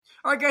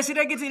All right, guys, today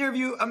I get to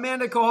interview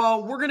Amanda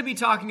Kohal. We're going to be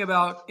talking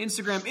about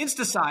Instagram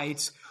Insta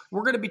sites.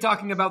 We're going to be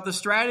talking about the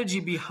strategy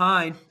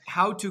behind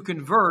how to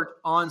convert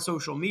on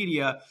social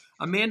media.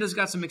 Amanda's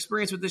got some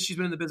experience with this. She's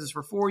been in the business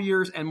for 4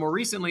 years and more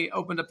recently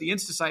opened up the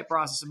Insta site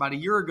process about a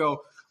year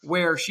ago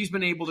where she's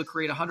been able to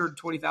create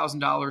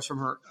 $120,000 from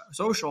her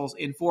socials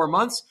in 4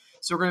 months.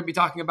 So we're going to be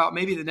talking about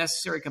maybe the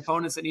necessary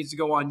components that needs to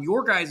go on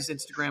your guys'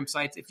 Instagram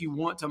sites if you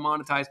want to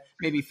monetize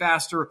maybe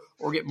faster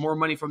or get more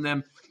money from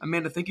them.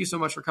 Amanda, thank you so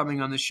much for coming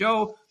on the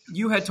show.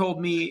 You had told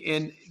me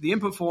in the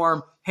input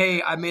form,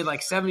 hey, I made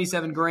like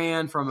 77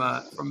 grand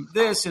from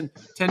this and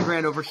 10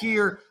 grand over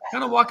here.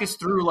 Kind of walk us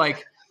through,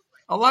 like,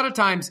 a lot of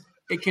times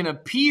it can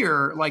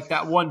appear like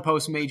that one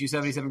post made you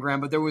 77 grand,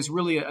 but there was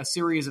really a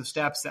series of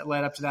steps that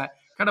led up to that.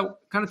 Kind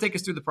of take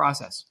us through the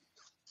process.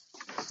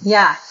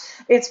 Yeah,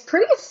 it's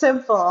pretty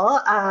simple.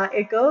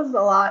 It goes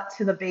a lot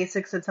to the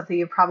basics and something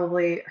you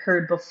probably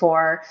heard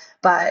before,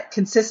 but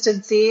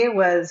consistency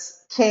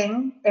was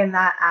king in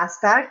that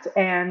aspect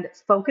and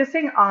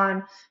focusing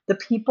on the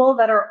people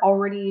that are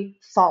already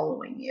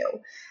following you.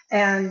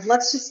 And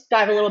let's just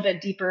dive a little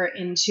bit deeper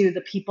into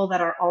the people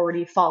that are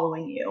already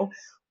following you.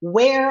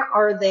 Where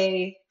are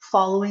they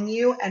following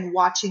you and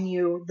watching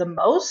you the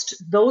most?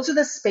 Those are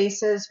the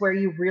spaces where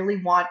you really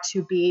want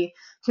to be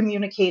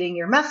communicating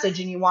your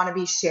message and you want to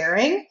be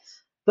sharing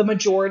the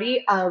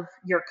majority of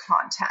your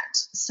content.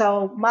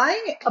 So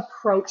my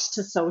approach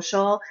to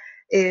social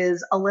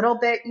is a little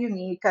bit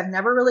unique. I've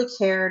never really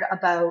cared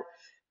about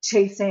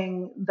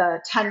chasing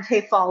the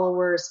 10K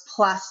followers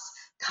plus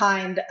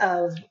kind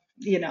of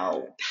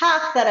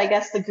path that I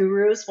guess the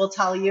gurus will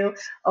tell you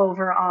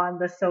over on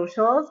the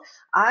socials.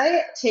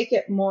 I take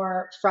it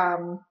more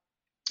from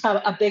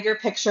a bigger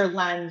picture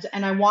lens,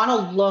 and I want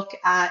to look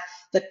at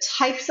the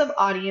types of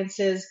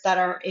audiences that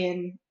are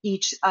in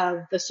each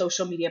of the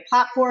social media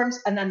platforms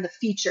and then the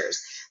features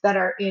that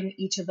are in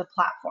each of the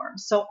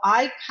platforms. So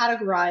I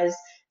categorize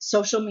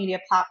social media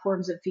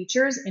platforms and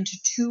features into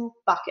two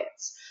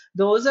buckets.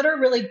 Those that are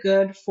really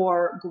good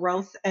for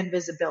growth and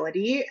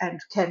visibility and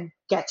can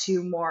get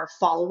you more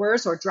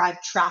followers or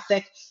drive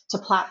traffic to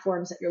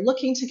platforms that you're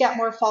looking to get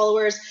more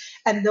followers,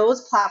 and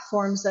those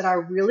platforms that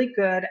are really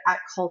good at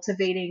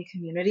cultivating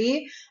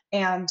community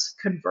and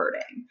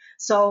converting.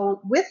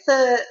 So with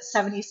the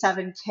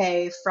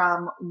 77K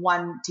from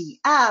one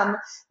DM,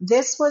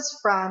 this was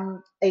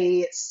from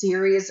a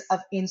series of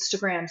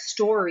Instagram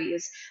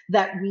stories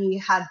that we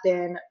had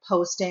been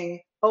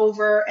posting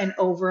over and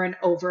over and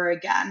over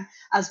again,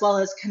 as well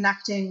as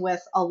connecting with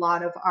a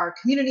lot of our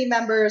community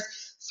members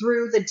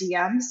through the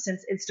DMs,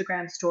 since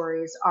Instagram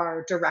stories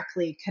are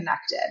directly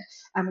connected.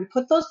 And we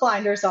put those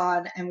blinders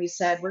on and we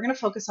said, we're going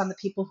to focus on the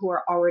people who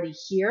are already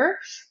here,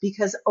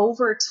 because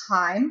over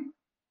time,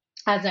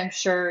 as I'm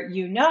sure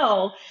you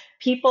know,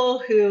 people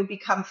who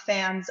become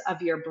fans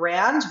of your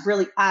brand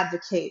really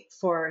advocate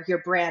for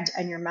your brand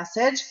and your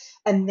message,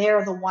 and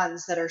they're the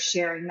ones that are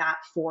sharing that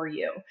for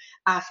you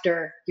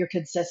after you're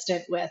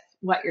consistent with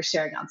what you're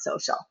sharing on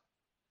social.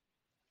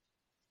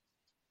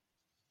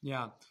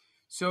 Yeah.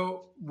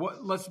 So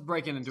let's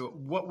break it into it.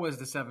 What was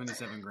the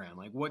 77 grand?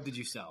 Like, what did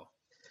you sell?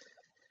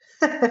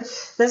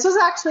 This was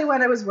actually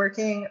when I was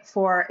working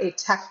for a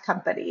tech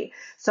company.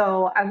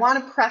 So I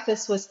want to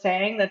preface with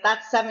saying that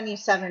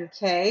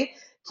 77K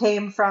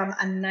came from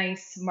a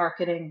nice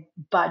marketing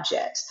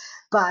budget.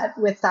 But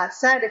with that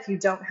said, if you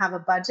don't have a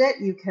budget,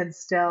 you can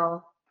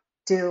still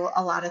do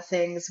a lot of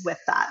things with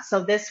that.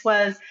 So this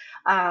was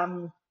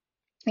in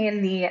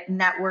the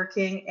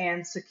networking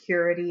and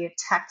security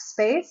tech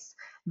space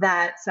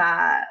that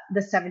the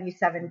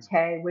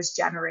 77K was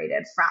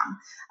generated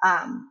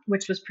from,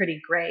 which was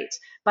pretty great.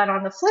 But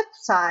on the flip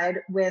side,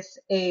 with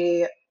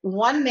a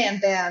one-man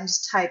band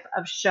type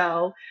of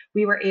show,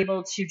 we were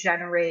able to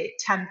generate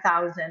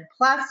 10,000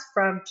 plus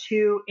from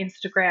 2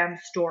 Instagram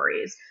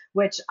stories,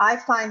 which I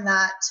find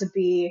that to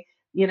be,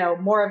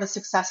 more of a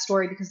success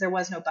story because there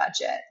was no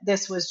budget.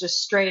 This was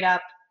just straight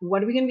up,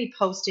 what are we going to be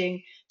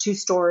posting 2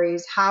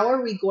 stories? How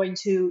are we going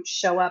to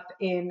show up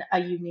in a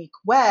unique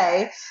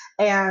way?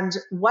 And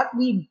what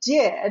we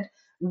did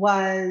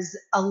was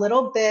a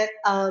little bit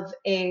of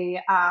a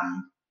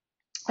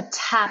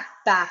tap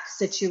back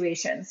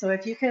situation. So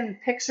if you can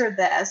picture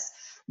this,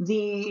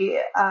 the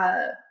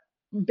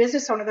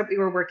business owner that we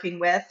were working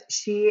with,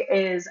 she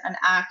is an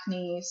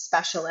acne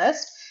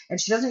specialist, and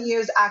she doesn't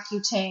use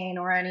Accutane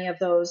or any of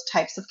those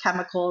types of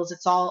chemicals.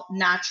 It's all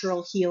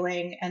natural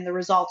healing, and the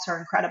results are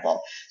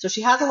incredible. So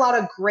she has a lot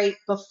of great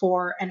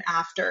before and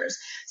afters.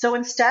 So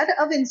instead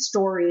of in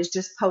stories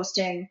just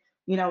posting,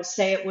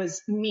 say it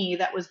was me,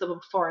 that was the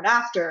before and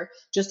after,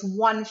 just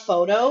one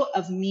photo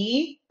of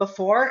me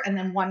before and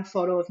then one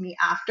photo of me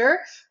after,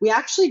 we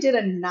actually did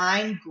a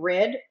 9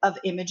 grid of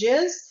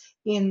images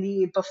in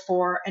the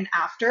before and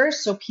after.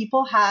 So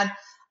people had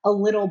a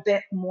little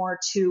bit more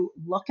to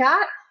look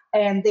at,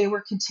 and they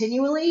were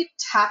continually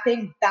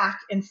tapping back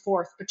and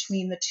forth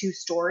between the 2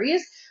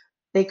 stories.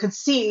 They could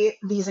see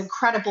these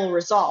incredible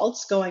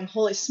results going,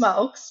 holy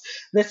smokes,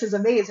 this is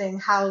amazing.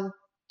 How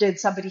did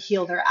somebody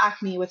heal their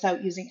acne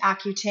without using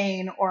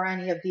Accutane or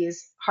any of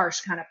these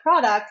harsh kind of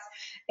products?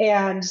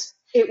 And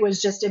it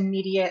was just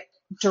immediate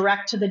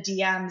direct to the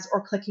DMs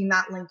or clicking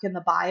that link in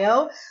the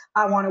bio.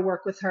 I want to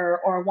work with her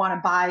or want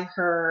to buy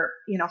her,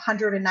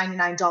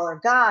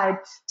 $199 guide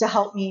to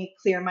help me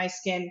clear my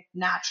skin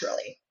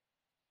naturally.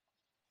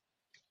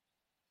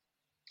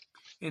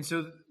 And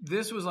so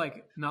this was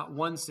like not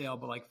one sale,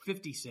 but like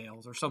 50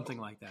 sales or something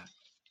like that.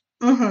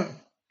 Mm-hmm.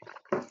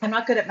 I'm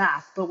not good at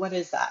math, but what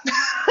is that?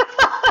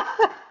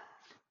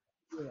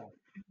 Yeah.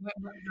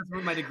 That's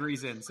what my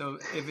degree's in. So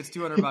if it's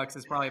 $200,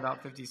 it's probably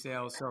about 50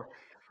 sales.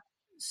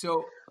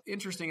 So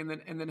interesting.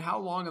 And then how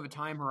long of a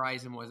time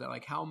horizon was that?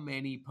 Like how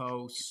many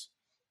posts,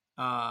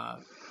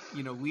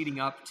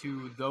 leading up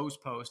to those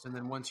posts? And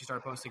then once you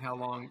start posting, how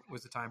long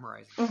was the time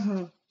horizon?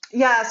 Mm-hmm.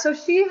 Yeah, so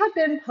we had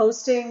been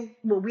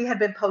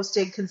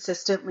posting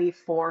consistently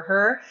for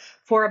her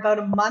for about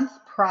a month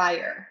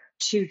prior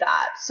to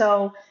that.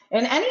 So,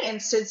 in any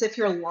instance, if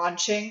you're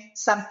launching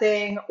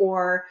something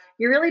or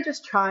you're really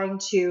just trying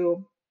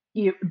to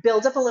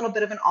build up a little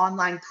bit of an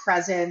online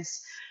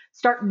presence,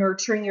 start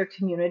nurturing your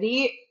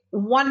community,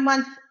 1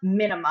 month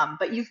minimum,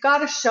 but you've got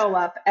to show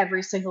up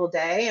every single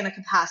day in a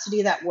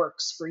capacity that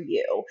works for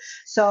you.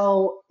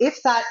 So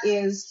if that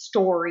is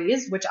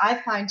stories, which I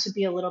find to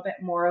be a little bit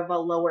more of a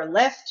lower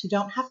lift, you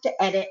don't have to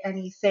edit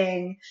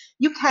anything.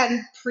 You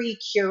can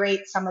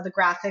pre-curate some of the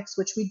graphics,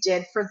 which we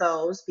did for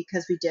those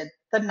because we did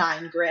the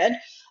 9 grid,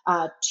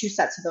 2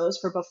 sets of those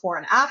for before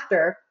and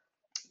after.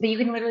 But you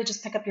can literally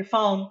just pick up your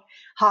phone,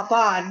 hop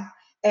on,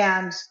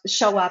 and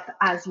show up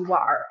as you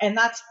are. And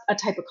that's a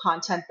type of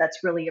content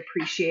that's really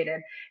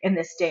appreciated in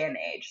this day and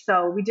age.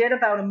 So we did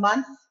about a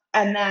month,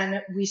 and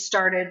then we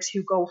started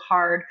to go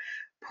hard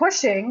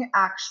pushing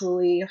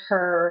actually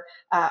her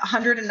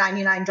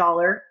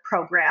 $199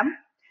 program,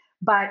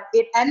 but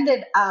it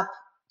ended up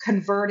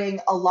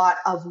converting a lot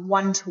of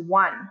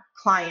one-to-one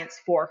clients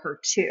for her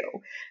too.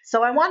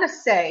 So I want to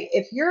say,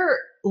 if you're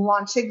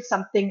launching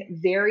something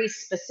very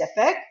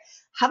specific,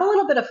 have a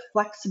little bit of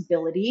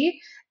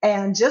flexibility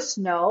and just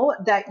know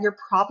that you're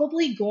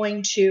probably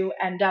going to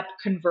end up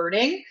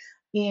converting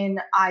in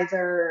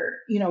either,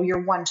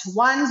 your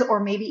one-to-ones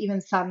or maybe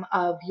even some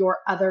of your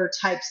other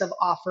types of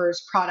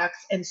offers,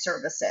 products, and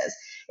services.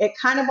 It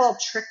kind of all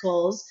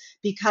trickles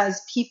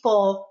because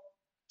people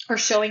are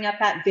showing up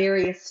at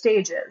various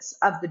stages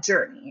of the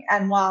journey.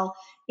 And while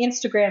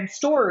Instagram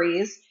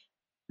stories,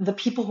 the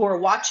people who are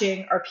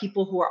watching are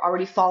people who are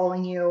already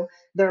following you,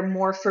 they're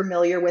more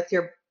familiar with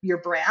your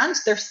brand,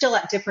 they're still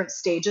at different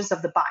stages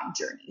of the buying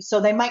journey. So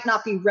they might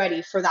not be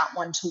ready for that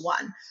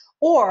one-to-one,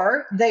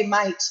 or they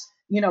might,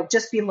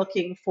 just be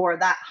looking for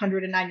that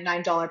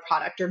 $199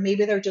 product, or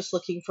maybe they're just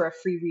looking for a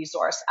free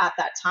resource at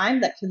that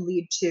time that can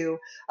lead to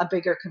a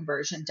bigger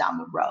conversion down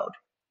the road.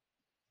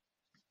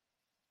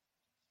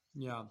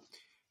 Yeah.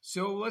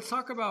 So let's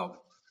talk about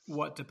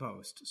what to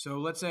post. So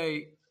let's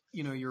say,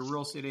 you're a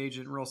real estate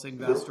agent, real estate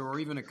investor, or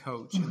even a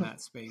coach in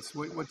that space.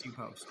 What do you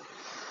post?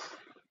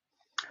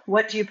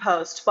 What do you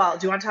post? Well,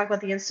 do you want to talk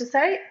about the Insta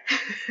site?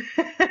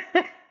 Do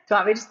you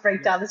want me to just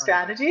break down the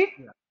strategy?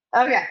 Yeah.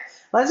 Okay,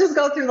 let's just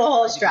go through the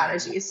whole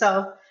strategy.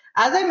 So,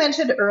 as I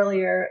mentioned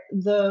earlier,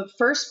 the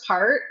first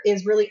part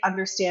is really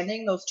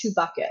understanding those two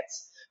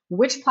buckets.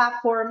 Which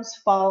platforms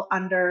fall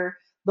under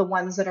the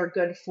ones that are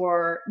good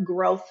for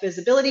growth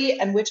visibility,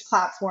 and which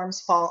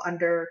platforms fall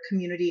under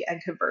community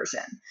and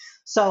conversion.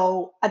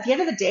 So, at the end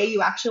of the day,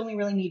 you actually only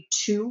really need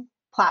two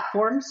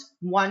platforms,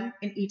 one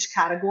in each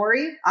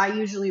category. I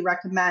usually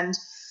recommend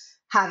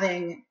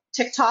having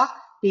TikTok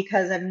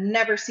because I've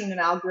never seen an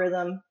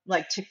algorithm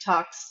like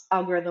TikTok's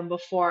algorithm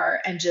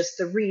before, and just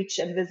the reach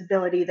and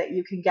visibility that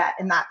you can get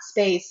in that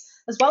space,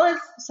 as well as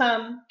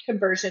some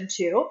conversion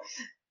too,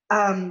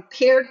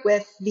 paired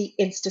with the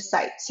Insta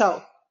site.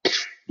 So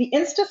the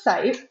Insta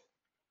site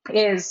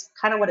is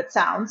kind of what it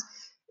sounds.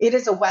 It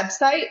is a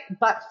website,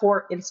 but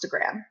for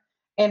Instagram.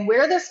 And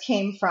where this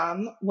came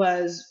from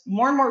was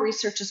more and more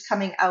research is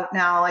coming out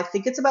now. I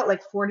think it's about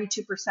like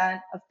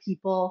 42% of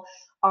people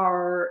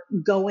are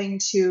going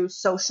to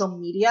social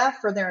media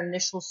for their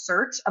initial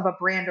search of a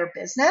brand or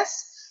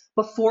business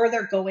before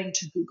they're going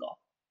to Google.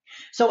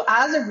 So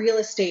as a real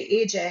estate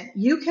agent,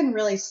 you can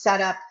really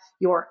set up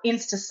your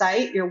Insta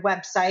site, your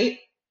website,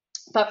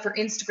 but for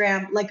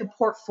Instagram, like a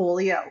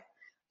portfolio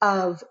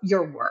of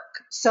your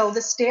work. So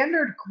the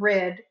standard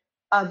grid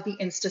of the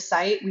Insta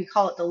site, we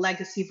call it the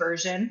legacy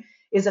version,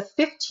 is a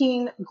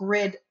 15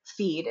 grid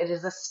feed. It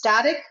is a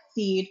static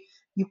feed.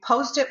 You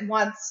post it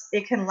once,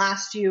 it can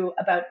last you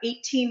about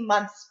 18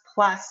 months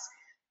plus.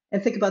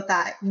 And think about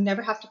that. You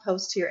never have to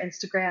post to your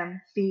Instagram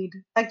feed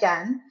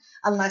again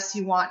unless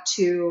you want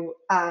to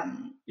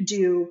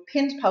do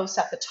pinned posts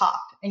at the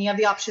top. And you have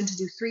the option to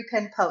do 3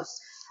 pinned posts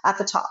at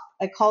the top.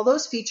 I call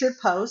those featured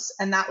posts,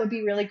 and that would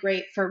be really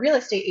great for a real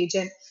estate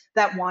agent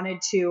that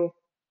wanted to,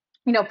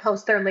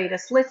 post their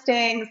latest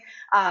listings,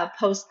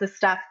 post the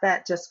stuff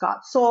that just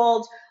got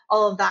sold,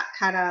 all of that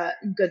kind of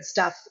good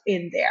stuff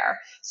in there.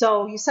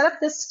 So you set up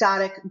this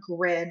static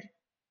grid,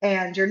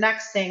 and your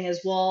next thing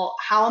is, well,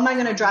 how am I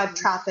going to drive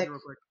traffic?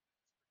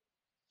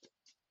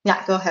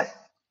 Yeah, go ahead.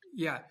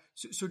 Yeah.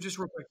 So just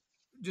real quick,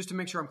 just to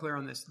make sure I'm clear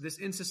on this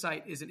Insta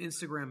site is an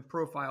Instagram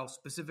profile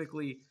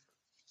specifically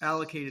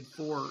allocated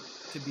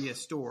to be a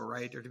store,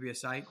 right? Or to be a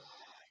site.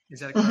 Is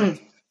that Hmm.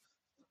 correct?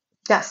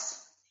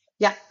 Yes.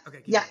 Yeah. Okay,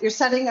 keep Yeah. going. You're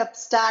setting up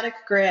static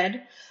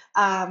grid.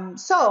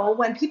 So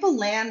when people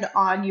land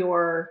on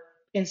your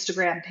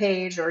Instagram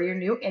page or your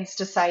new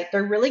Insta site,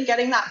 they're really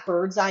getting that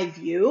bird's eye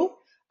view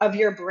of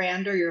your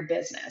brand or your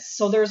business.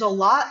 So there's a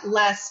lot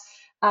less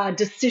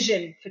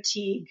decision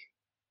fatigue,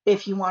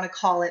 if you want to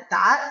call it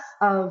that,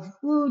 of,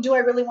 ooh, do I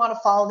really want to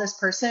follow this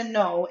person?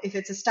 No, if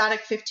it's a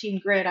static 15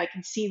 grid, I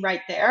can see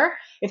right there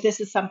if this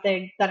is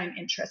something that I'm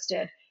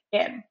interested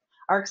in.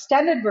 Our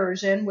extended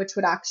version, which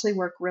would actually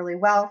work really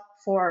well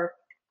for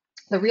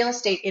the real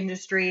estate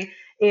industry,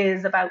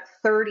 is about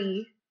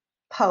 30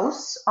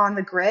 posts on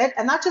the grid,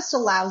 and that just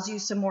allows you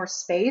some more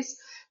space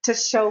to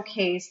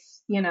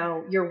showcase,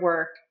 your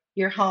work,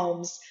 your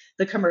homes,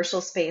 the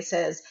commercial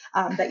spaces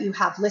that you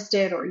have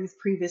listed or you've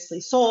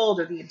previously sold,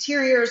 or the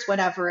interiors,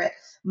 whatever it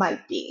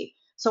might be.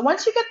 So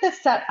once you get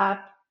this set up,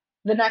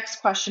 the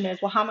next question is,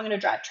 well, how am I going to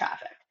drive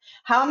traffic?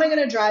 How am I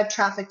going to drive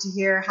traffic to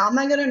here? How am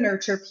I going to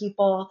nurture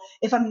people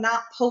if I'm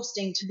not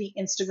posting to the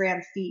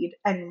Instagram feed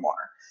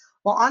anymore?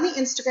 Well, on the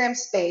Instagram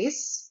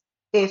space,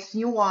 if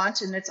you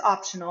want, and it's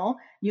optional,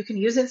 you can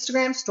use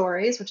Instagram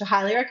stories, which I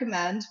highly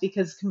recommend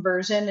because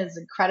conversion is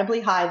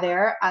incredibly high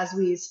there. As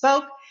we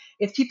spoke,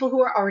 it's people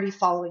who are already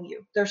following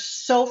you. They're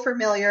so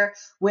familiar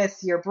with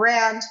your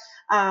brand.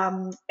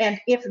 And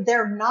if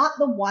they're not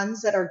the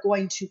ones that are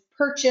going to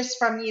purchase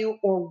from you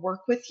or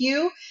work with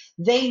you,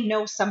 they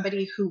know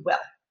somebody who will.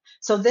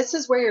 So this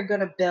is where you're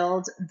going to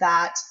build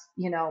that,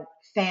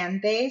 fan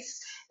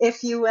base,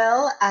 if you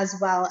will, as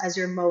well as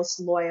your most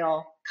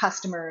loyal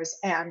customers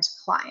and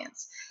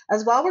clients.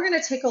 As well, we're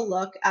going to take a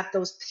look at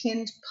those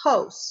pinned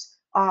posts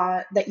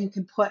that you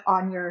can put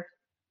on your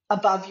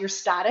above your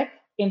static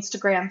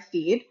Instagram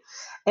feed.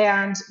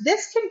 And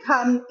this can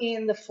come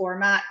in the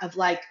format of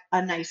like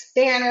a nice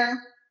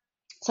banner.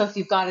 So if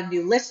you've got a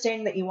new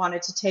listing that you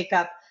wanted to take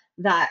up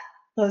that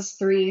those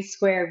 3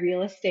 square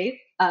real estate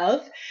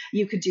of,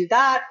 you could do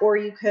that, or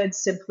you could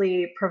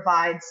simply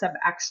provide some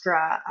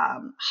extra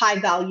high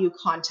value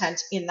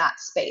content in that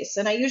space.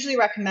 And I usually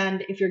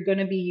recommend, if you're going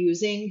to be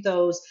using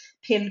those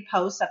pinned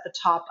posts at the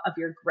top of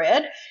your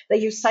grid, that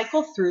you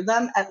cycle through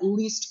them at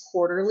least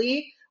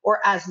quarterly or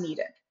as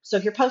needed. So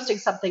if you're posting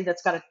something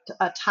that's got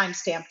a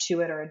timestamp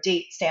to it or a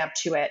date stamp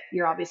to it,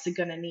 you're obviously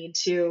going to need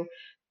to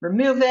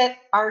remove it,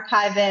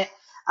 archive it,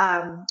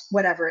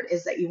 whatever it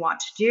is that you want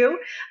to do.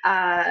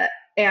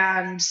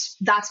 And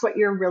that's what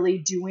you're really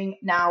doing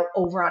now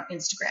over on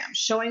Instagram,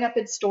 showing up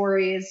in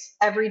stories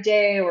every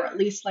day or at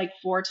least like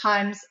 4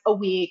 times a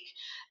week,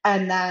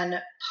 and then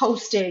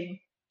posting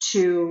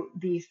to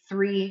the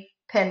 3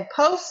 pin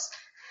posts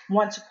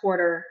once a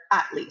quarter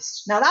at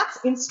least. Now that's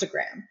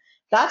Instagram.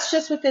 That's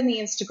just within the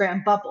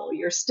Instagram bubble.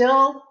 You're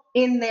still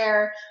in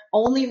there,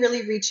 only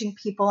really reaching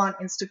people on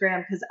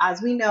Instagram because,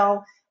 as we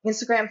know,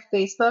 Instagram,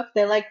 Facebook,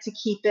 they like to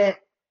keep it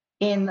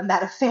in the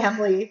Meta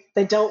family.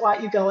 They don't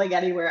want you going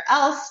anywhere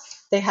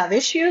else. They have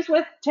issues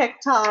with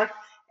TikTok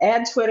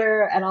and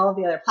Twitter and all of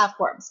the other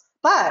platforms.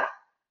 But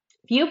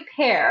if you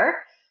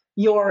pair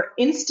your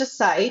Insta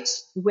site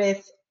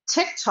with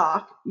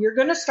TikTok, you're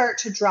going to start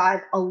to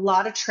drive a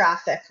lot of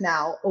traffic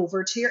now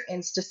over to your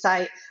Insta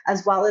site,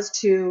 as well as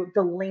to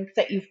the link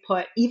that you've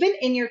put even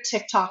in your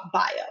TikTok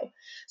bio.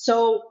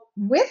 So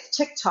with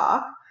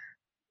TikTok,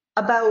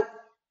 about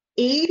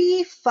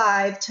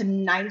 85 to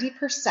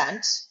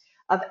 90%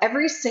 of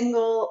every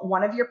single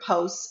one of your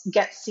posts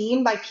gets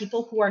seen by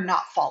people who are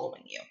not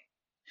following you.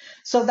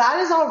 So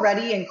that is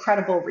already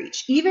incredible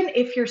reach. Even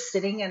if you're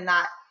sitting in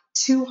that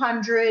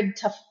 200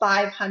 to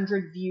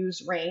 500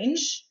 views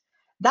range,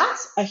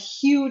 that's a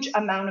huge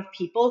amount of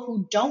people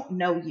who don't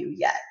know you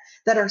yet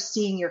that are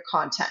seeing your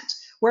content.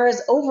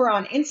 Whereas over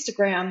on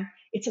Instagram,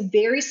 it's a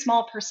very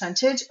small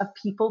percentage of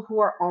people who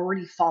are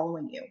already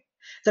following you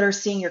that are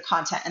seeing your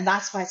content. And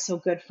that's why it's so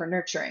good for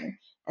nurturing.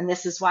 And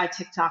this is why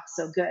TikTok's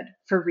so good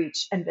for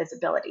reach and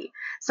visibility.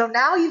 So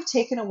now you've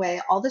taken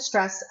away all the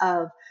stress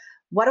of,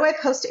 what do I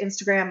post to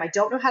Instagram? I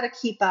don't know how to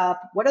keep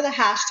up. What are the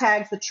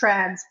hashtags, the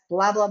trends,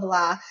 blah, blah,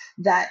 blah,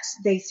 that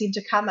they seem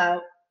to come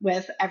out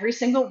with every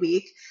single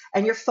week.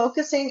 And you're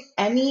focusing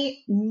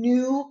any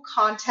new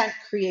content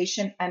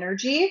creation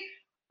energy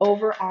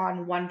over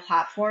on one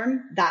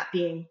platform, that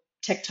being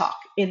TikTok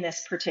in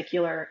this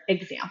particular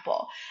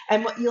example.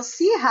 And what you'll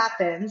see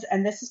happens,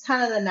 and this is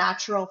kind of the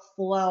natural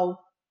flow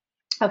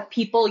of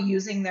people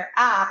using their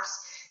apps,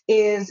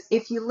 is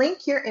if you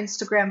link your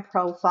Instagram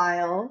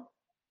profile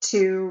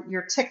to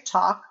your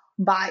TikTok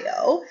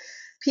bio,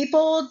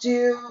 people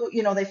do,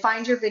 they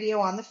find your video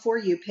on the For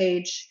You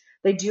page.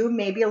 They do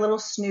maybe a little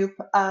snoop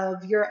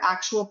of your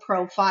actual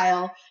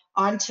profile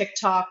on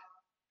TikTok.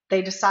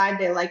 They decide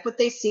they like what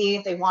they see.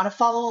 They want to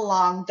follow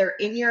along. They're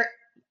in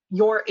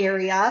your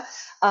area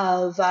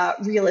of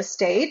real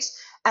estate.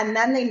 And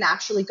then they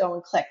naturally go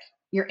and click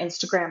your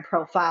Instagram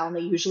profile, and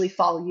they usually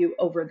follow you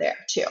over there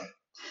too.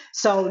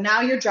 So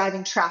now you're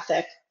driving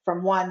traffic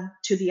from one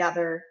to the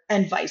other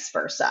and vice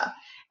versa.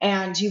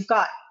 And you've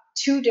got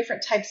two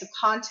different types of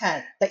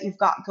content that you've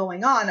got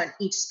going on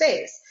each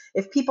space.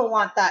 If people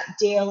want that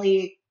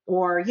daily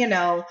or,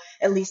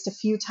 at least a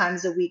few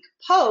times a week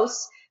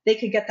posts, they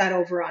could get that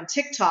over on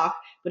TikTok.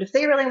 But if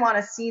they really want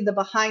to see the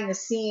behind the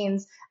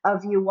scenes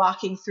of you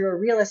walking through a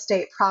real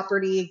estate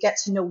property, get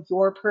to know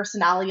your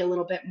personality a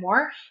little bit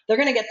more, they're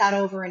going to get that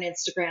over in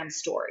Instagram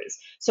stories.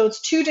 So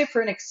it's two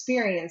different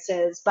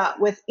experiences, but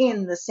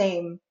within the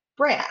same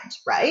brand,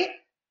 right?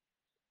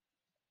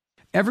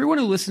 Everyone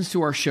who listens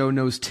to our show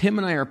knows Tim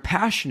and I are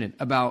passionate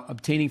about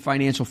obtaining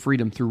financial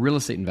freedom through real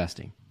estate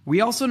investing.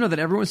 We also know that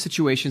everyone's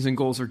situations and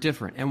goals are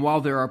different, and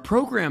while there are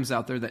programs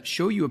out there that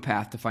show you a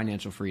path to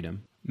financial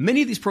freedom,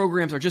 many of these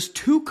programs are just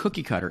too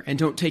cookie cutter and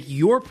don't take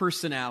your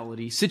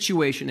personality,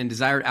 situation, and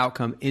desired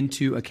outcome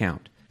into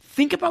account.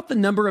 Think about the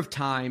number of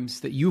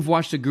times that you've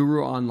watched a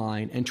guru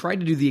online and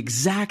tried to do the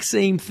exact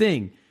same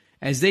thing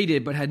as they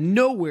did, but had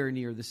nowhere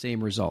near the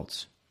same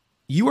results.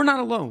 You are not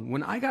alone.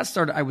 When I got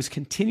started, I was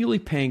continually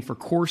paying for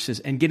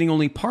courses and getting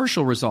only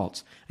partial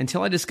results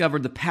until I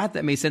discovered the path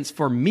that made sense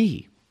for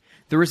me.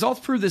 The results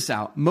prove this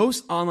out.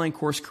 Most online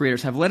course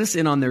creators have let us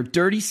in on their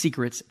dirty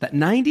secrets that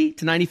 90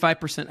 to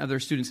 95% of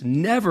their students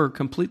never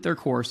complete their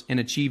course and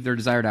achieve their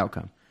desired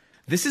outcome.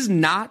 This is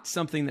not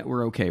something that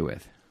we're okay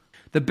with.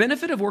 The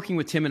benefit of working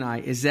with Tim and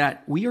I is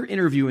that we are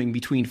interviewing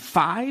between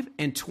 5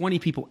 and 20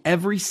 people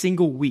every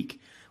single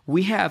week.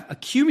 We have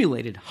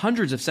accumulated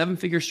hundreds of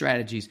seven-figure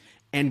strategies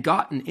and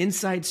got an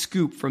inside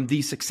scoop from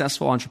these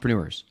successful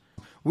entrepreneurs.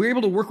 We're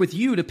able to work with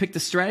you to pick the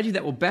strategy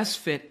that will best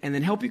fit and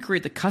then help you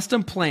create the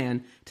custom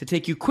plan to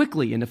take you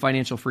quickly into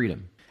financial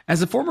freedom.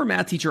 As a former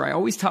math teacher, I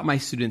always taught my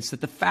students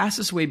that the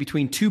fastest way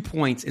between 2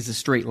 points is a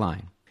straight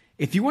line.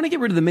 If you want to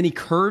get rid of the many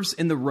curves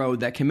in the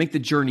road that can make the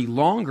journey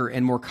longer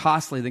and more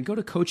costly, then go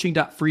to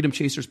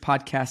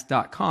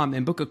coaching.freedomchaserspodcast.com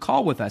and book a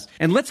call with us,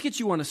 and let's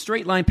get you on a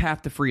straight line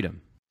path to freedom.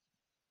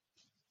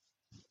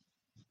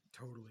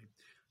 Totally.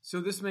 So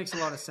this makes a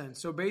lot of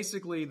sense. So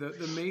basically,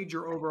 the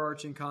major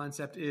overarching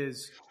concept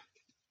is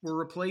we're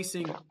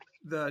replacing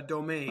the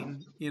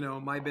domain,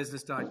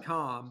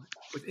 mybusiness.com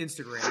with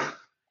Instagram,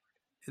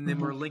 and then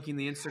we're linking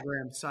the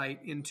Instagram site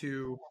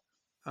into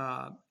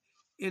and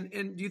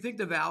do you think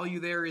the value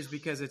there is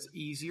because it's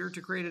easier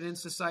to create an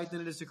Insta site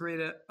than it is to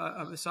create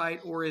a site,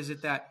 or is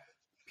it that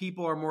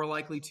people are more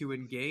likely to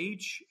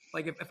engage?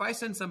 Like if I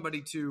send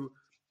somebody to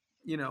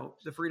the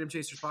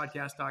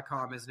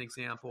freedomchaserspodcast.com as an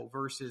example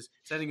versus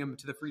sending them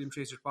to the Freedom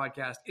Chasers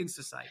Podcast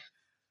Insta site,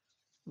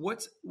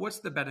 what's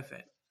the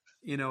benefit,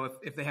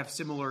 if they have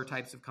similar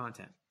types of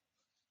content?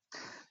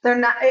 They're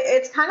not,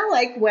 it's kind of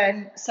like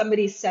when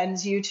somebody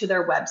sends you to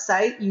their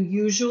website, you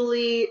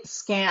usually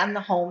scan the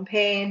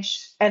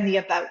homepage and the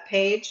about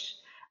page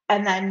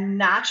and then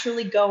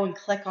naturally go and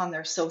click on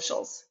their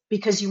socials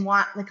because you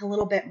want like a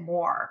little bit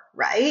more,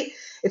 right?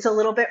 It's a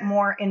little bit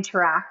more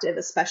interactive,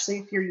 especially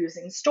if you're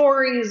using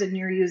stories and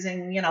you're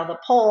using, the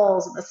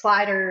polls and the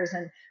sliders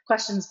and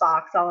questions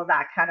box, all of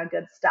that kind of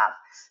good stuff.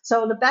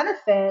 So the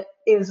benefit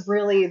is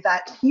really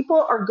that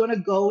people are going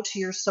to go to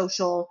your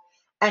social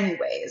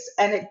anyways.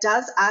 And it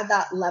does add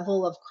that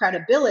level of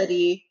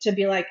credibility to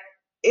be like,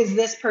 is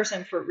this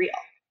person for real?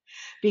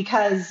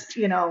 Because,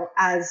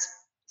 as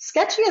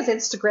sketchy as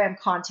Instagram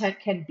content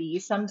can be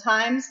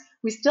sometimes,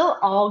 we still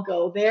all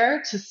go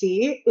there to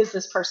see, is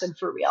this person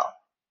for real?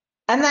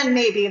 And then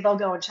maybe they'll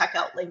go and check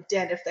out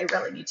LinkedIn if they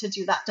really need to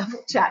do that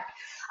double check.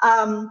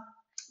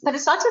 But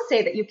it's not to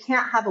say that you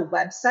can't have a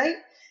website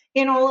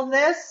in all of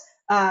this.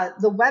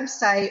 The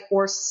website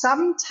or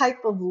some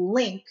type of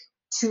link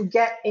to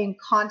get in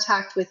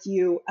contact with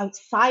you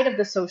outside of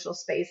the social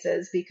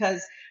spaces,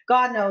 because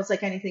God knows,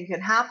 like, anything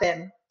can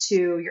happen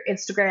to your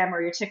Instagram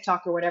or your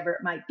TikTok or whatever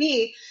it might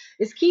be,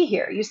 is key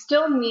here. You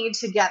still need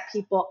to get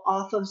people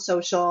off of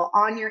social,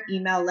 on your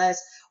email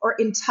list, or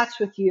in touch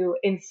with you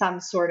in some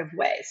sort of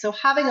way. So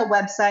having a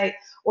website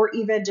or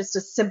even just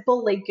a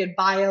simple link in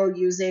bio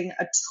using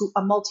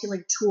a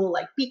multi-link tool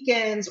like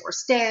Beacons or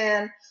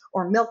Stan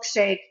or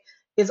Milkshake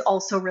is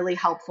also really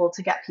helpful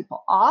to get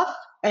people off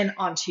and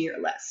onto your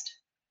list.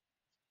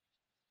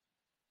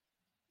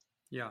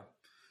 Yeah,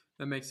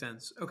 that makes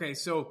sense. Okay,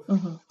 so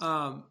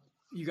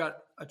you got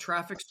a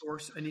traffic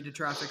source, a needed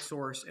traffic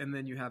source, and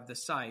then you have the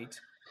site.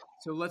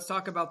 So let's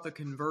talk about the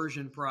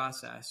conversion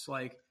process.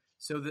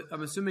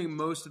 I'm assuming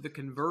most of the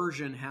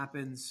conversion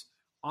happens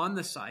on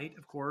the site,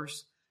 of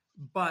course,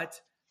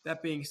 but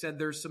that being said,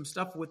 there's some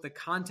stuff with the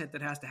content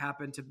that has to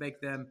happen to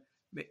make them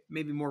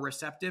maybe more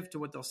receptive to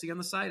what they'll see on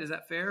the site. Is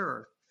that fair?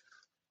 Or?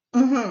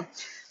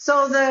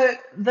 So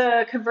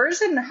the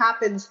conversion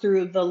happens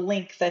through the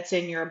link that's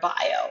in your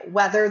bio,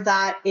 whether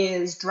that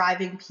is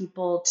driving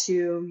people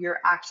to your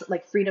actual,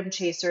 like, Freedom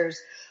Chasers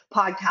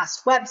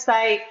podcast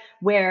website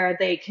where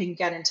they can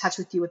get in touch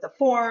with you with a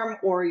form,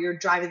 or you're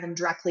driving them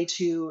directly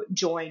to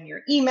join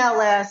your email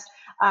list,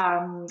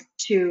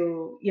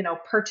 to,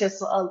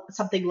 purchase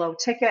something low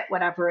ticket,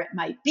 whatever it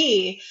might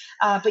be.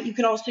 But you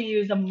can also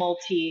use a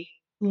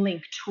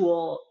multi-link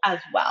tool as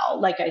well.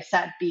 Like I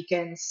said,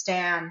 Beacon,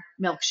 Stan,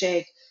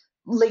 Milkshake,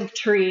 link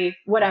tree,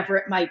 whatever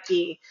it might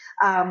be.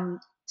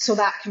 So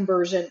that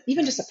conversion,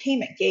 even just a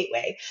payment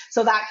gateway,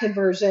 so that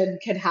conversion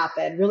can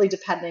happen really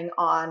depending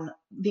on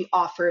the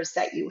offers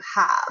that you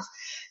have.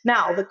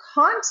 Now, the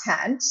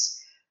content,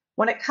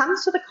 when it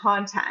comes to the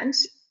content,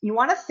 you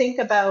want to think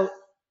about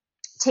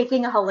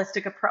taking a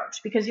holistic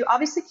approach, because you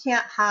obviously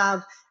can't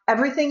have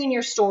everything in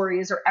your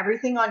stories or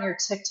everything on your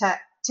TikTok,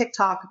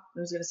 I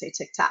was going to say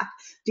TikTok,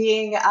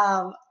 being,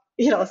 a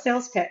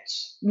sales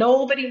pitch.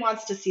 Nobody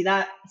wants to see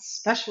that,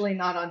 especially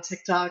not on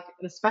TikTok,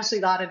 and especially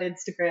not on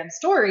Instagram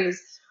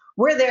stories.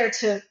 We're there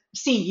to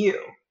see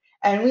you.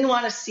 And we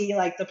want to see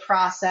like the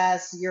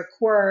process, your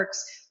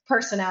quirks,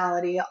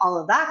 personality, all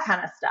of that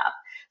kind of stuff.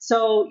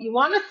 So you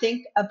want to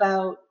think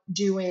about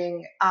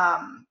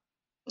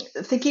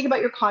thinking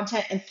about your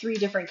content in three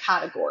different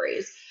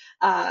categories,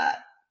 uh,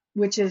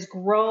 which is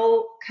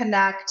grow,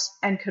 connect,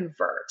 and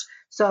convert.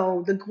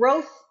 So the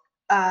growth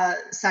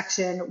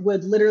section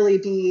would literally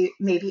be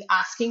maybe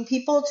asking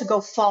people to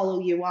go follow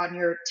you on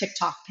your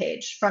TikTok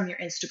page from your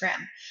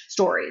Instagram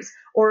stories,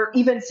 or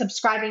even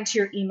subscribing to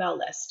your email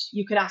list.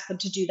 You could ask them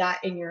to do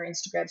that in your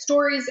Instagram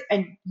stories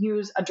and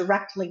use a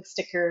direct link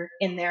sticker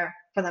in there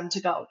for them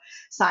to go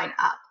sign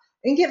up,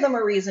 and give them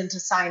a reason to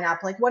sign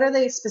up. Like, what are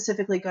they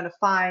specifically going to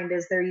find?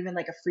 Is there even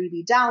like a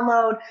freebie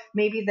download?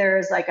 Maybe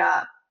there's like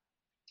a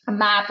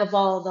map of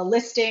all the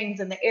listings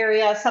in the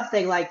area,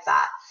 something like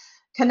that.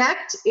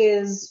 Connect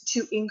is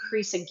to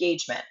increase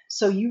engagement.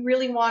 So you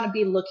really want to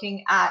be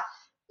looking at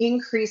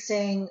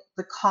increasing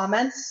the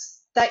comments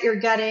that you're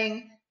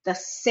getting, the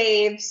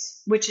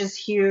saves, which is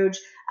huge,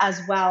 as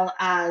well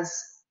as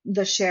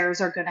the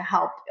shares are going to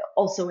help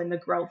also in the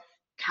growth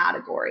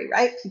category,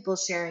 right? People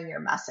sharing your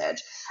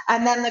message.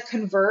 And then the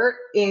convert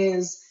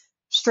is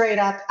straight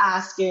up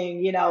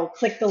asking,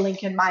 click the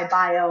link in my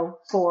bio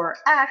for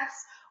X,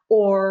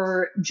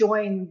 or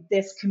join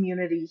this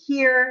community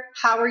here.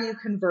 How are you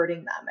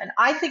converting them? And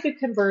I think a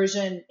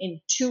conversion in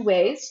two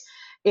ways.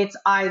 It's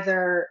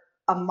either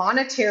a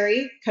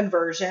monetary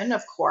conversion,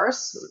 of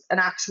course, an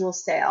actual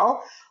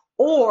sale,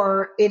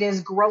 or it is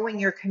growing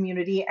your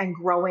community and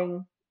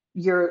growing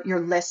your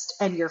list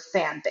and your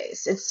fan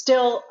base. It's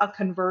still a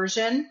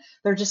conversion.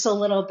 They're just a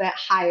little bit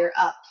higher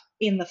up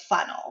in the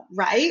funnel,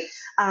 right?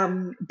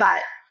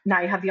 But now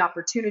you have the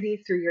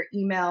opportunity through your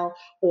email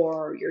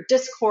or your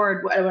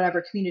Discord,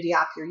 whatever community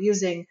app you're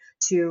using,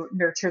 to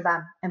nurture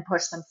them and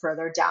push them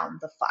further down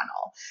the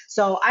funnel.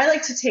 So I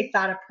like to take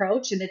that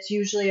approach, and it's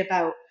usually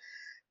about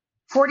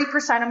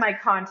 40% of my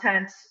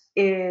content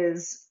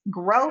is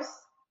growth,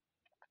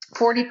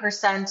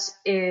 40%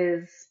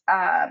 is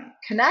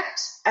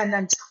connect, and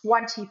then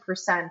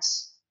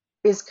 20%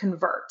 is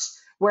convert,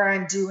 where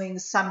I'm doing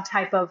some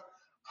type of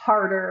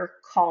harder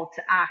call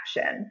to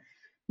action.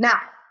 Now,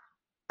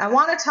 I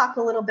want to talk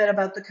a little bit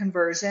about the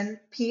conversion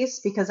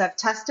piece, because I've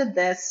tested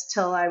this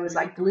till I was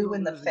like blue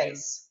in the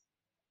face.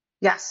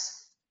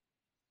 Yes.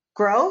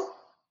 Growth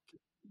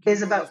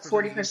is about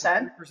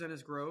 40%. 40%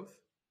 is growth.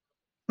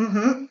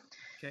 Mm-hmm.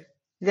 Okay.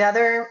 The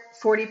other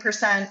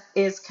 40%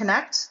 is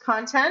connect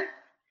content.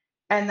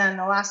 And then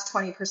the last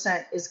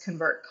 20% is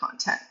convert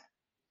content.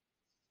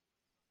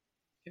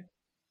 Okay.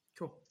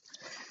 Cool.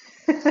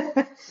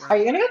 Are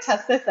you going to go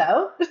test this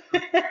out?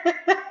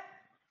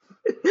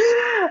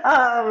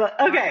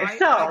 Okay, I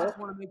just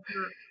want to make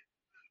sure.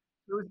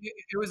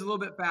 It was a little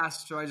bit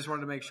fast, so I just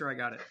wanted to make sure I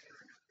got it.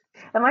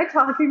 Am I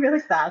talking really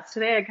fast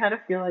today? I kind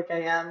of feel like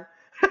I am.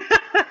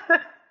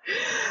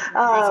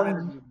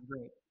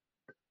 Great.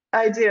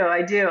 I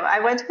do. I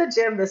went to the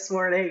gym this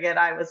morning and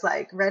I was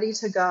like ready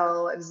to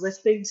go. I was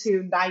listening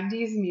to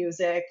 90s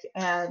music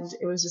and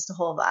it was just a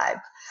whole vibe.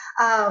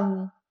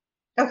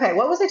 Okay,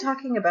 what was I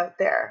talking about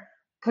there?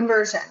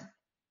 Conversion.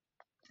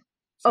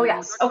 So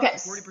yes. Okay.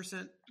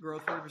 40%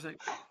 growth, 40%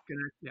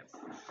 connect. Yeah.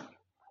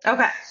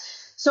 Okay.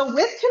 So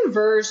with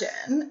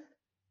conversion,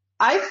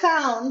 I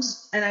found,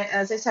 and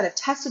as I said, I've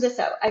tested this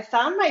out. I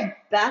found my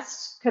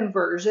best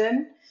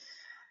conversion,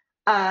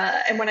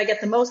 and when I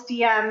get the most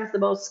DMs, the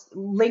most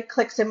link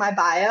clicks in my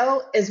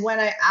bio, is when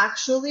I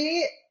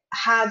actually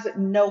have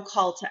no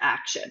call to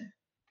action.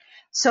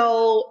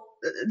 So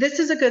this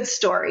is a good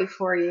story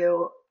for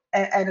you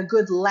and a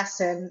good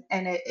lesson.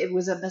 And it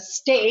was a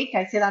mistake,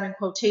 I say that in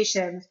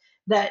quotations,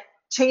 that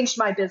changed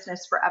my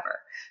business forever.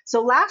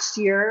 So last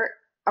year,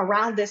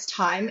 around this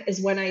time,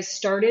 is when I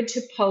started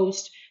to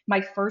post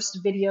my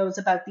first videos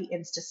about the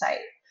Insta site.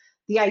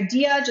 The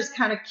idea just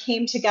kind of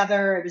came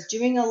together. I was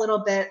doing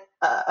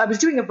I was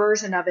doing a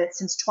version of it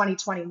since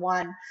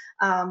 2021.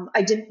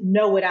 I didn't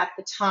know it at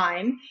the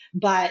time,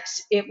 but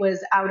it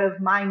was out of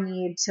my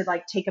need to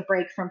like take a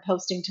break from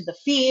posting to the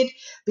feed,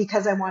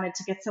 because I wanted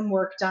to get some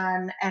work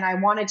done and I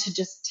wanted to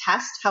just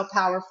test how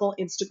powerful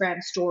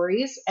Instagram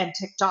stories and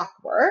TikTok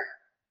were.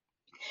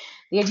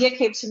 The idea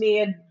came to me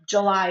in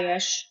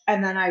July-ish,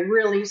 and then I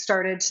really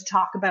started to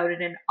talk about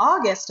it in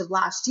August of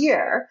last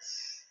year.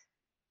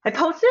 I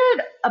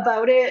posted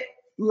about it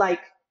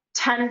like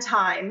 10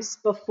 times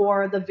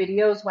before the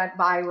videos went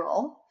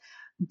viral.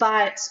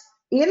 But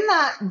in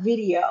that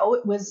video,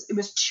 it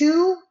was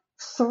two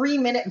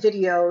 3-minute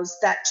videos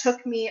that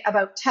took me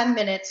about 10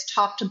 minutes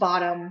top to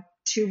bottom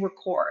to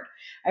record.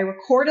 I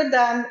recorded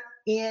them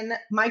in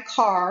my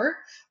car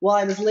while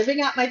I was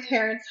living at my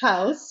parents'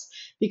 house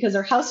because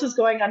our house was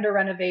going under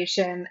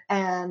renovation.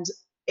 And,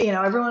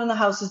 everyone in the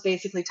house was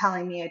basically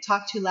telling me I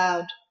talk too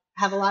loud,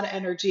 have a lot of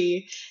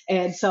energy.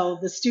 And so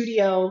the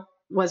studio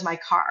was my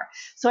car.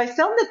 So I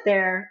filmed it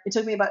there. It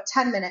took me about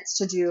 10 minutes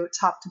to do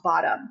top to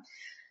bottom.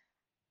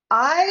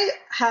 I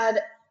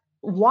had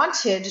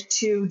wanted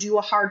to do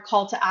a hard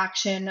call to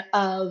action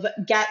of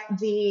get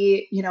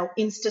the,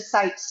 Insta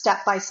site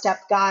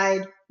step-by-step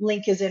guide.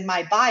 Link is in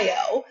my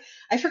bio.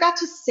 I forgot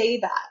to say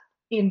that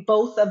in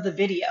both of the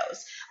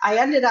videos. I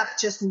ended up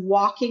just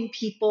walking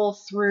people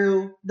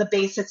through the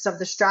basics of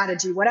the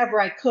strategy,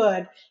 whatever I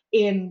could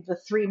in the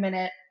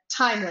 3-minute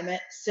time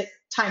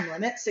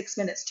limit, 6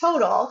 minutes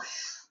total.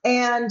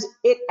 And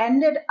it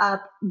ended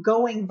up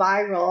going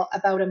viral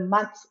about a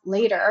month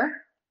later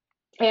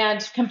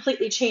and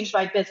completely changed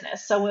my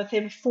business. So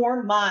within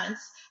 4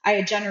 months, I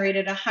had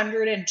generated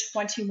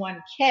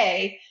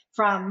 121K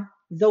from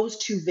those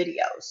two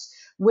videos,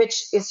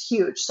 which is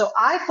huge. So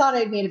I thought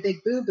I'd made a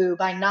big boo-boo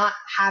by not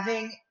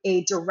having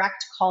a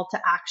direct call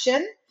to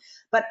action.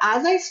 But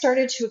as I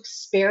started to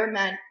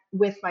experiment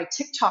with my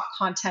TikTok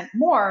content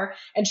more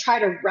and try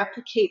to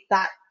replicate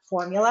that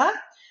formula,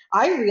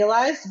 I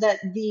realized that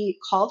the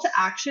call to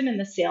action in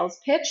the sales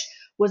pitch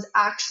was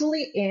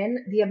actually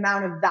in the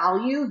amount of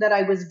value that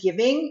I was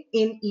giving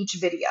in each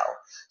video.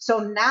 So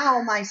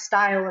now my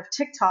style of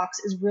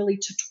TikToks is really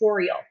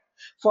tutorial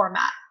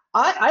format.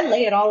 I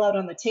lay it all out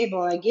on the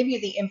table. I give you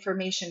the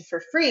information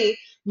for free.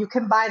 You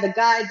can buy the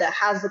guide that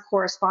has the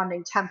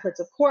corresponding templates,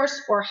 of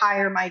course, or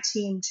hire my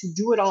team to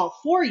do it all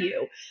for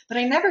you. But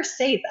I never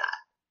say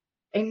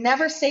that. I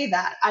never say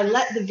that. I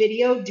let the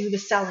video do the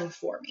selling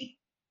for me.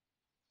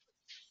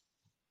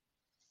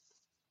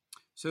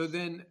 So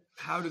then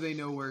how do they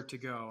know where to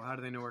go? How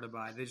do they know where to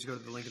buy? They just go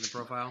to the link in the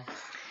profile?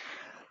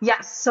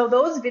 Yes. So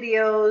those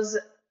videos,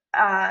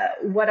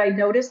 what I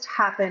noticed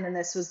happen, and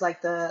this was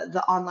like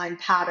the online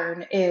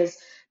pattern, is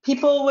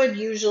people would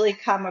usually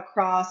come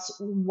across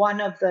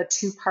one of the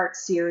 2-part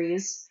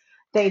series.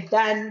 They'd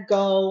then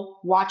go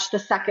watch the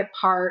second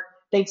part.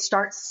 They'd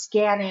start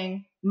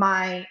scanning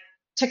my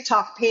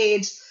TikTok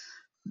page,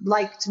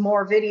 liked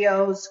more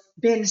videos,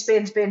 binge,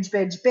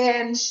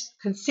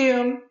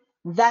 consume.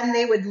 Then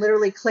they would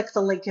literally click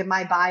the link in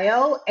my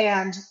bio,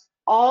 and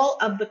all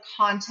of the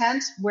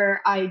content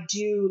where I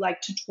do like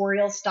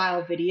tutorial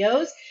style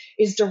videos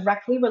is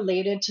directly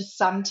related to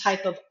some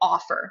type of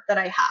offer that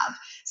I have,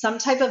 some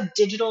type of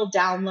digital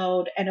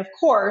download, and of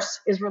course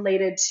is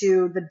related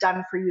to the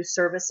done for you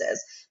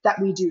services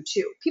that we do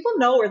too. People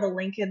know where the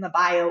link in the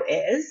bio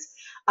is.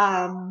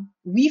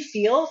 We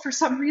feel for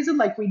some reason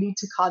like we need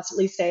to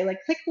constantly say,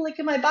 like, click the link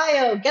in my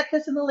bio, get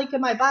this in the link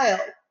in my bio.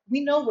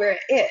 We know where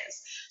it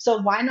is.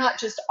 So why not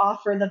just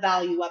offer the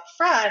value up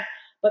front,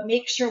 but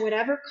make sure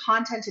whatever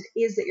content it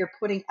is that you're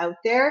putting out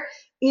there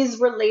is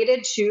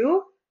related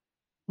to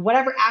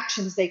whatever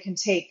actions they can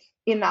take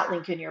in that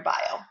link in your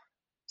bio.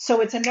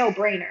 So it's a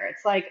no-brainer.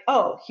 It's like,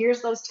 oh,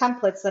 here's those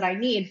templates that I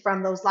need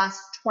from those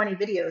last 20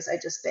 videos I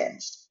just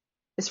binged.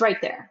 It's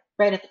right there,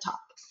 right at the top.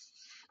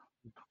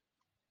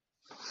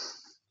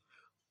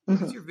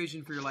 What is your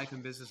vision for your life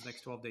and business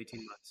next 12 to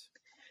 18 months?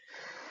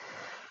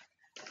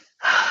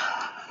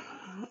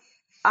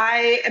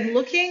 I am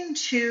looking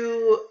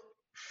to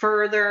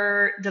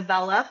further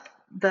develop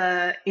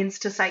the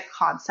Insta site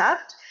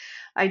concept.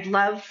 I'd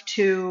love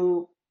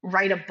to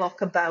write a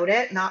book about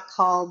it, not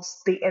called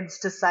the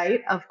Insta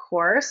site, of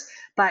course,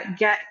 but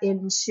get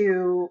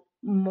into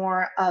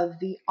more of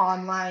the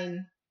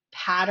online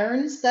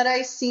patterns that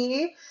I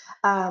see,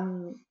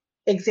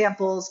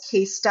 examples,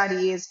 case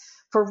studies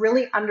for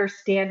really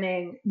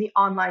understanding the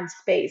online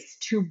space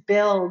to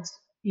build,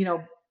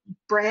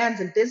 brands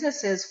and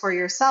businesses for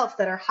yourself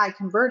that are high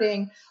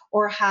converting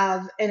or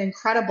have an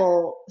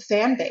incredible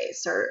fan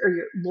base or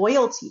your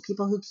loyalty,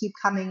 people who keep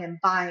coming and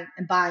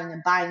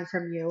buying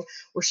from you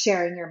or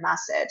sharing your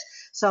message.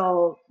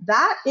 So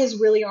that is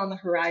really on the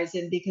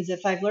horizon, because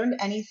if I've learned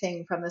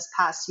anything from this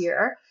past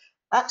year,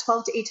 that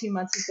 12 to 18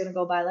 months is going to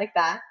go by like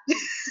that.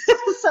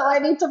 So I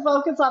need to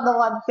focus on the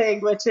one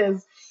thing, which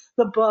is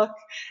the book,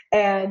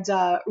 and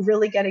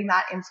really getting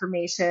that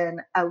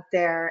information out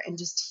there and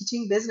just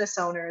teaching business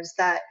owners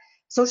that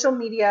social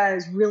media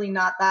is really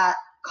not that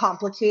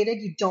complicated.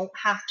 You don't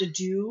have to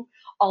do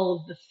all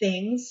of the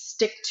things.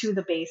 Stick to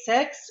the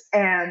basics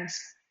and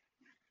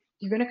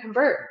you're going to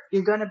convert.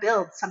 You're going to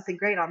build something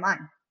great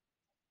online.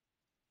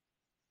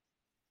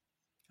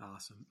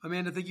 Awesome.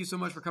 Amanda, thank you so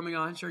much for coming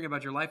on, sharing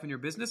about your life and your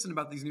business and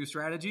about these new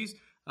strategies.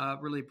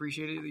 Really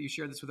appreciate it that you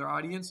share this with our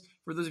audience.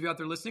 For those of you out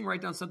there listening,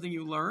 write down something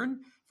you learn.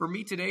 For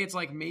me today, it's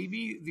like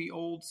maybe the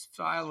old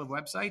style of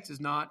websites is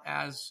not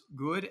as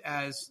good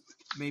as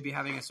maybe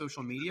having a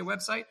social media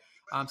website.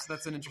 So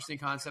that's an interesting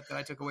concept that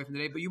I took away from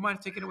today, but you might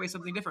have taken away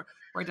something different.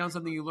 Write down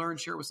something you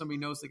learned, share it with somebody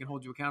who knows they can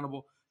hold you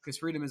accountable, because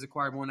freedom is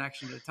acquired one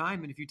action at a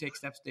time. And if you take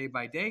steps day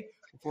by day,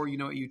 before you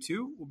know it, you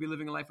too will be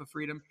living a life of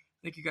freedom.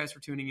 Thank you guys for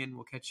tuning in.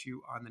 We'll catch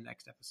you on the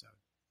next episode.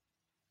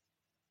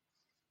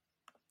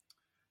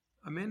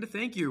 Amanda,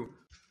 thank you.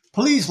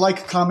 Please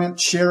like,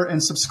 comment, share,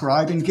 and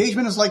subscribe.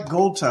 Engagement is like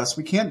gold to us.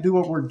 We can't do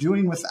what we're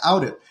doing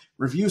without it.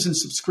 Reviews and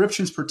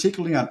subscriptions,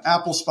 particularly on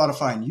Apple,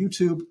 Spotify, and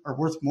YouTube, are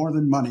worth more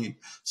than money.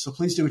 So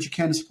please do what you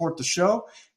can to support the show.